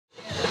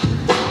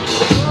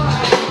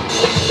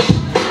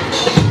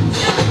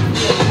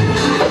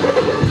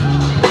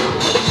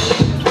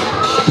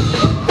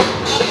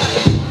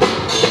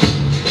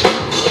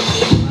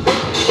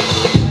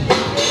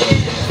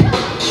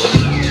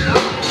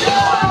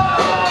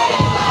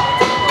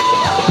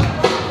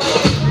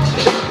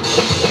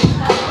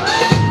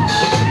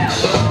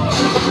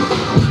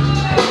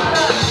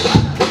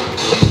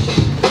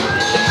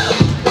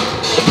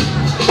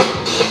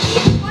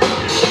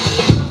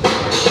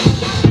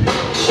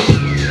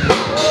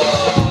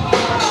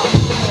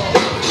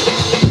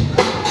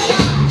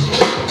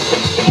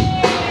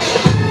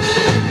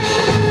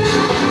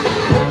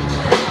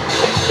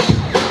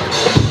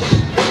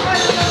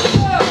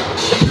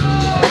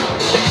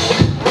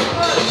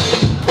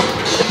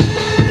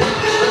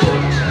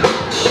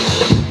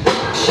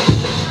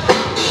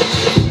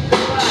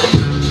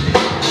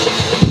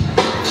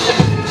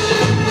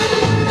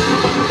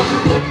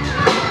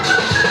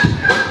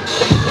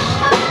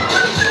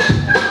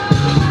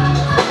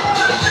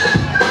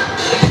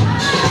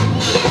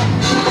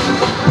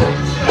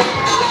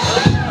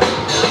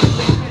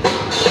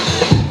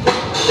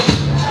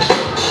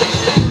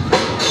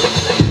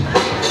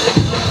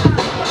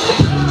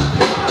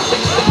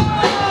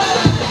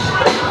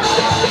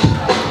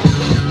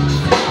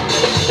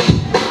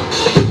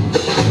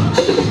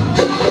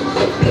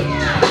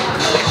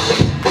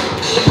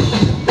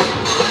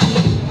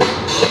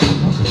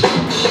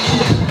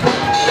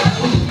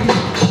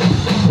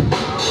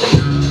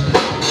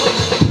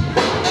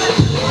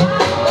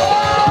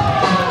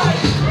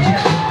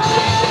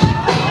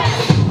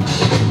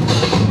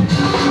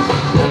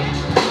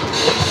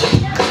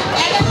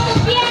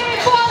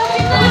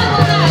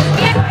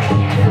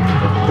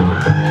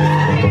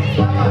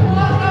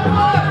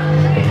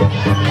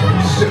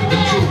Sip the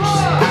juice,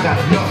 I got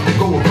enough to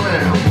go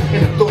around,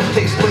 and the thought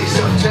takes place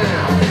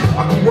uptown.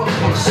 I grew up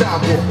on the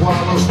sidewalk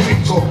while on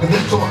street talk, and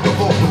then talk to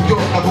Oak New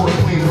York. I go to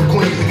Queens for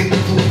Queens to get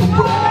the food from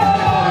Brooklyn.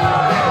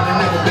 I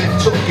never been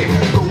took it.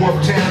 Go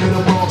uptown to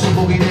the Bronx and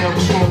boogie down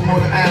the strong on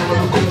the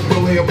island, the cool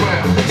for lay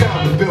around.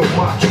 Time to build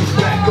my juice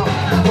back up,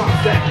 pop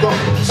back up.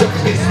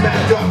 Suckers get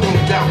smacked up,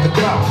 don't doubt the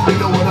clout. They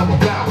know what I'm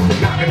about,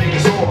 knocking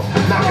niggas off,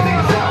 knocking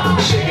niggas out,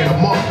 shaking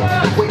them up,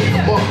 waking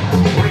them up,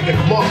 breaking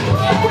them up,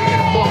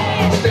 breaking them up.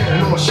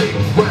 Standing on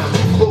shaky ground,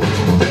 too close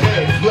to the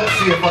edge. Let's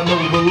see if I know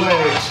the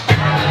ledge.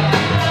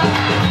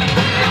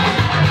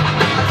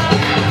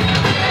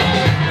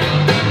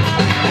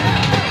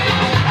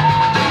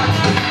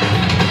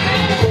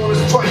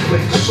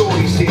 The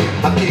shorties here,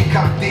 I get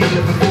cocked in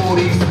living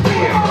 40s to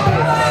beer.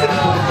 It's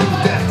simple to do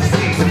that's the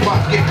season. If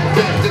I get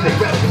revenge, then they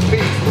rest in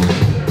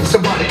peace.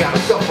 Somebody got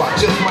himself, I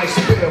just might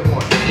spare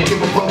one. Give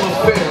a brother a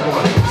fair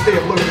one. Stay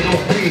alerted on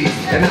fees,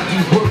 and I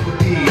do work with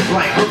these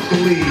like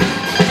Hercules.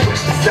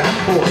 Switch to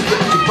southpaw,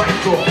 split your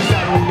right off. Cause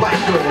I don't like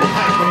all the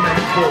hype on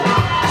that ball.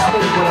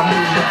 Smoke when I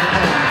move up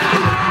and on. Hit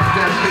a few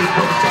down case,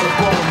 brothers try to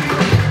ball me.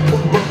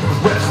 Put brothers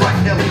rest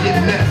like Elliot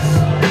Ness.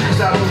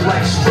 Cause I don't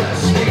like stress.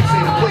 Streets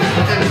ain't a place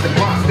for innocent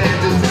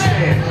bystanders to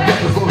stand.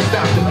 Never gonna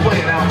stop the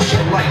plan. I'll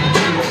shut like the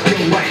Gino,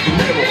 kill like the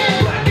middle.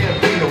 Black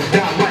Gambino,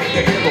 die like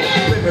a hero.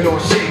 Living on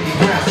shaky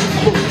ground,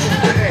 too close to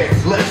the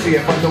edge. Let's see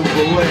if I know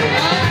the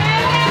ledge.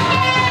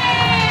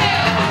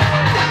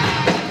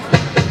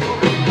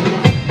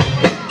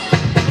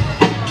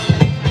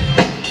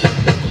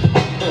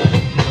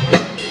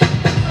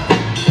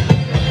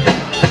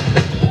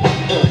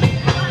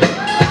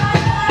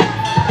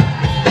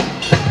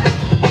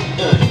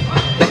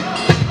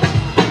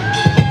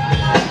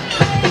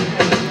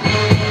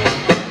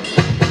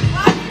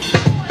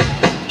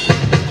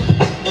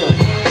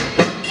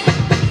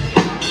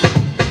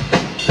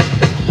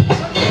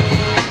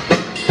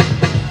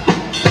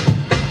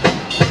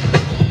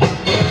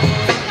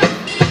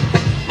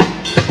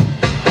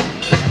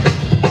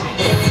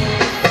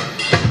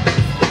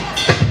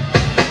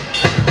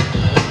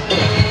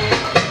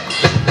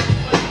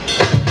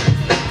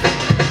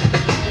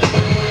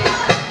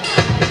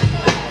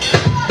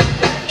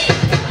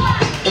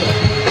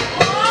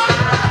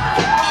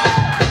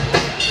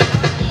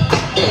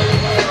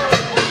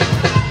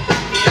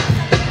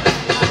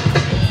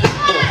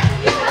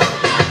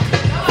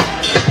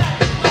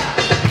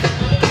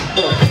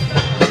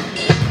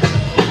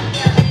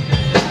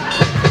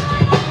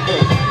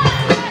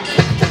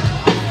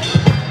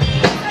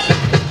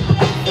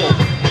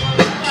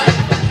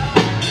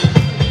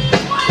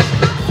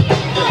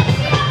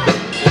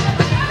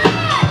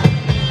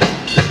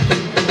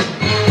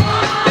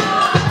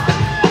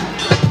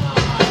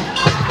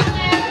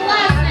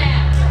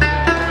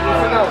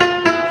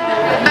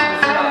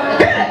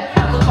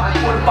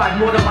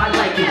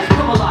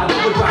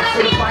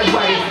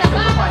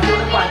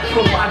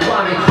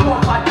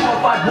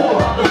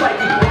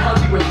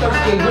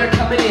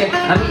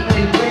 I'm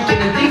eating and drinking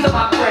and these are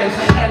my friends.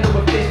 Handle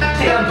with this,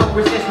 Taylor don't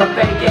resist my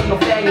fake. Ain't no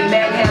fang and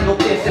manhandle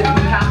this. If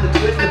we have to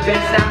twist the bend,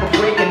 snap a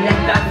break and neck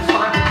that is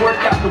fine to work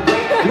out the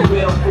way. We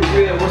will, for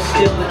real, we're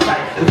still the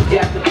type with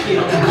death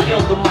appeal to kill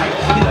the mic.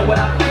 You know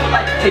what I feel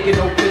like? Taking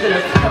no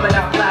prisoners, coming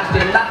out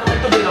blasting, laughing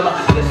like the winner.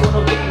 This one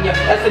will get in ya,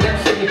 S&M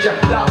signature,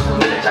 dollars per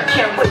minute,